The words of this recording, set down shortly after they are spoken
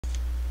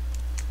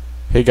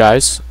Hey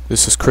guys,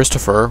 this is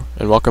Christopher,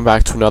 and welcome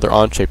back to another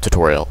Onshape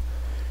tutorial.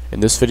 In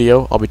this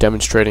video, I'll be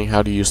demonstrating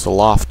how to use the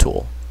Loft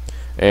tool.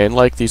 And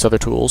like these other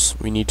tools,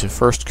 we need to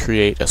first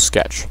create a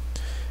sketch.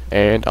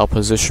 And I'll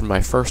position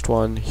my first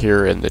one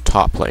here in the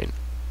top plane.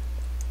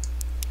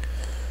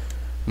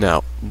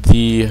 Now,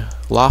 the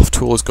Loft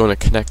tool is going to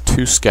connect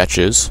two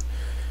sketches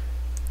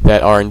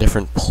that are in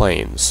different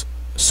planes.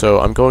 So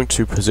I'm going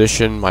to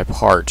position my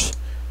part,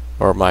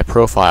 or my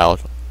profile,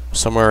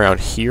 somewhere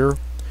around here,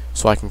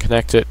 so I can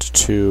connect it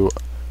to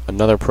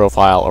another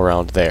profile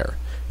around there.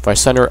 If I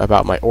center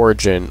about my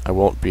origin, I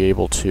won't be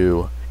able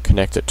to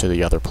connect it to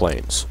the other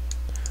planes.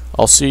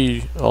 I'll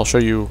show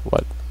you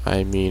what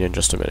I mean in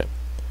just a minute.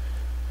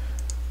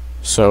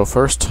 So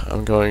first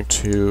I'm going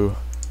to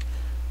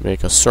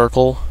make a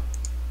circle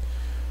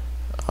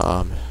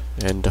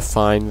and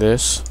define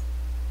this.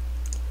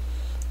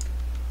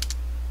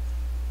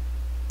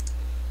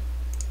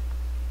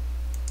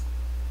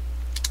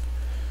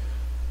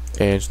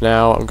 And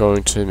now I'm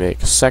going to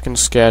make a second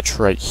sketch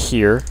right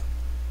here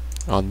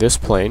on this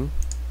plane,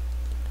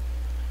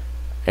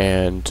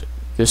 and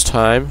this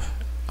time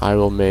I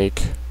will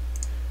make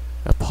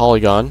a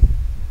polygon,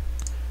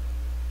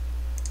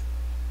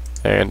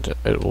 and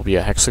it will be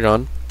a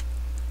hexagon.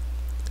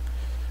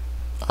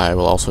 I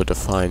will also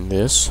define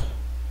this,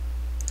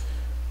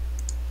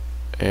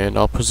 and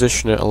I'll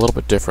position it a little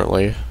bit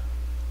differently.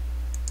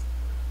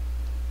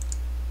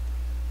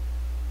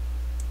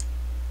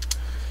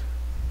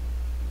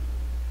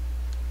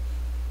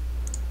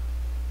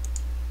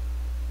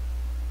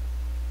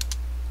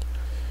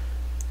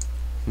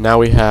 Now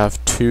we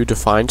have two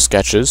defined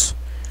sketches,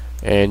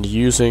 and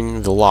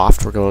using the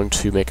Loft we're going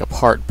to make a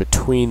part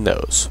between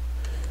those.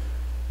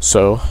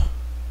 So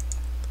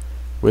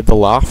with the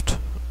Loft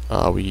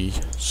we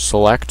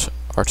select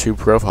our two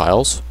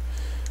profiles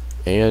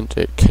and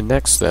it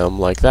connects them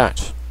like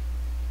that.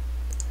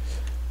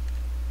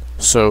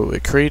 So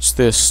it creates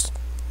this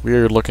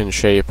weird looking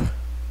shape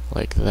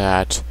like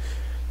that.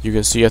 You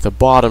can see at the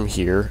bottom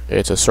here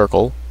it's a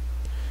circle,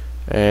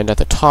 and at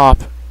the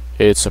top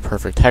it's a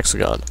perfect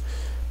hexagon.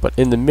 But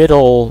in the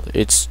middle,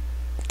 it's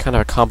kind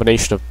of a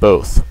combination of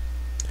both.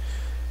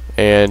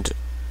 And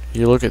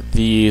you look at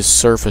these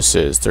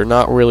surfaces, they're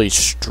not really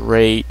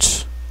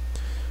straight.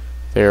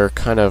 They're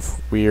kind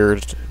of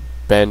weird,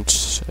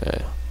 bent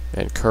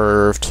and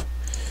curved.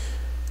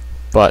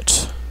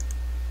 But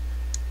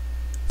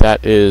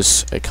that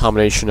is a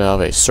combination of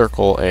a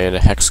circle and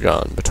a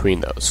hexagon between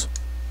those.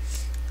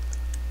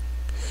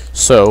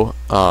 So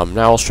now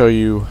I'll show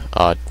you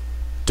a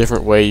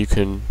different way you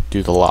can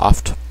do the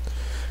Loft.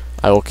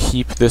 I will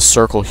keep this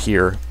circle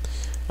here,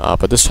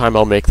 but this time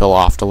I'll make the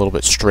Loft a little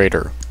bit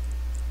straighter.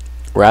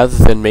 Rather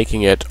than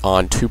making it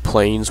on two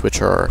planes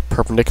which are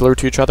perpendicular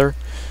to each other,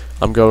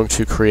 I'm going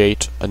to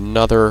create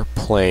another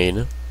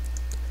plane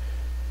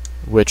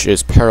which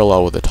is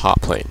parallel with the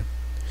top plane.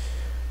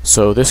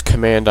 So this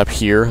command up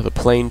here, the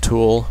plane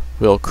tool,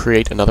 will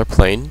create another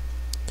plane.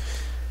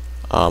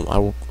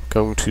 I'm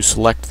going to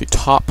select the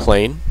top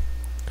plane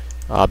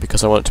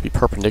because I want it to be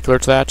perpendicular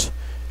to that,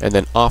 and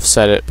then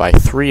offset it by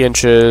 3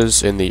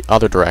 inches in the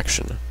other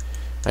direction.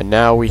 And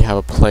now we have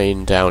a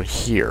plane down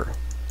here.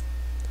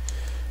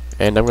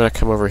 And I'm going to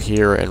come over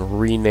here and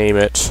rename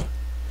it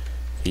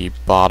the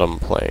bottom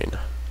plane.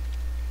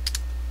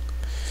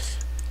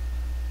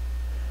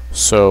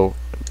 So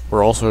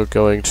we're also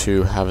going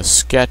to have a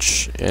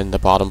sketch in the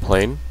bottom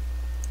plane.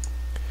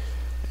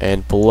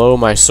 And below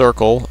my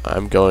circle,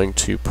 I'm going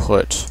to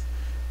put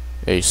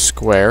a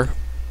square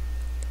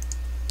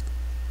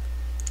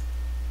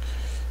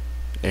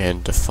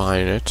and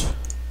define it.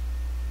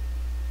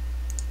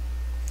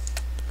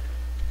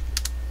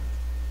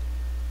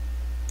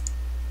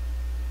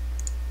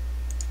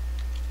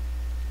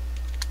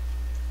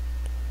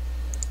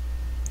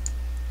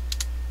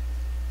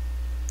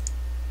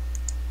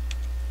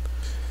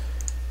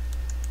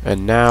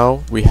 And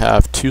now we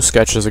have two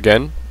sketches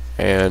again,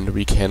 and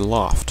we can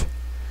Loft.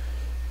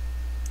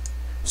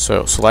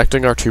 So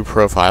selecting our two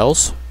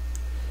profiles,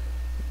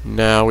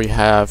 now we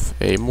have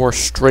a more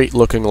straight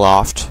looking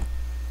Loft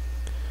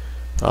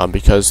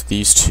because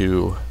these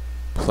two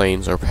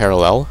planes are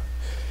parallel.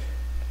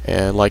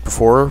 And like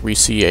before, we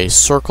see a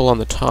circle on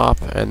the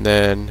top, and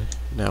then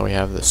now we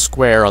have the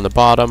square on the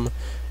bottom,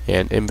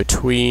 and in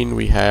between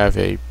we have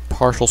a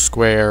partial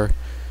square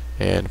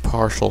and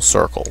partial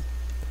circle.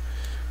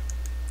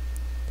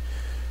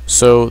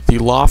 So the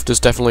Loft is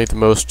definitely the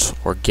most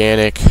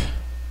organic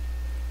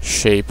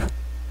shape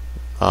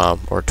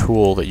or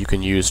tool that you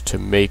can use to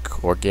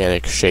make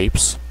organic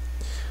shapes.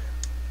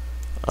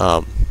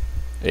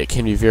 It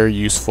can be very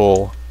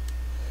useful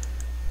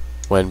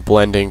when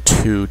blending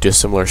two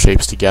dissimilar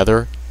shapes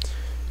together.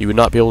 You would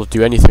not be able to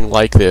do anything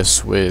like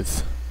this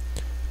with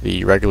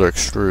the regular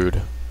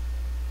extrude.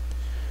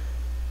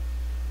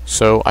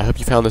 So I hope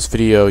you found this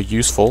video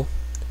useful,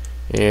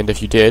 and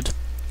if you did,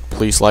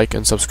 please like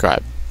and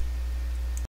subscribe.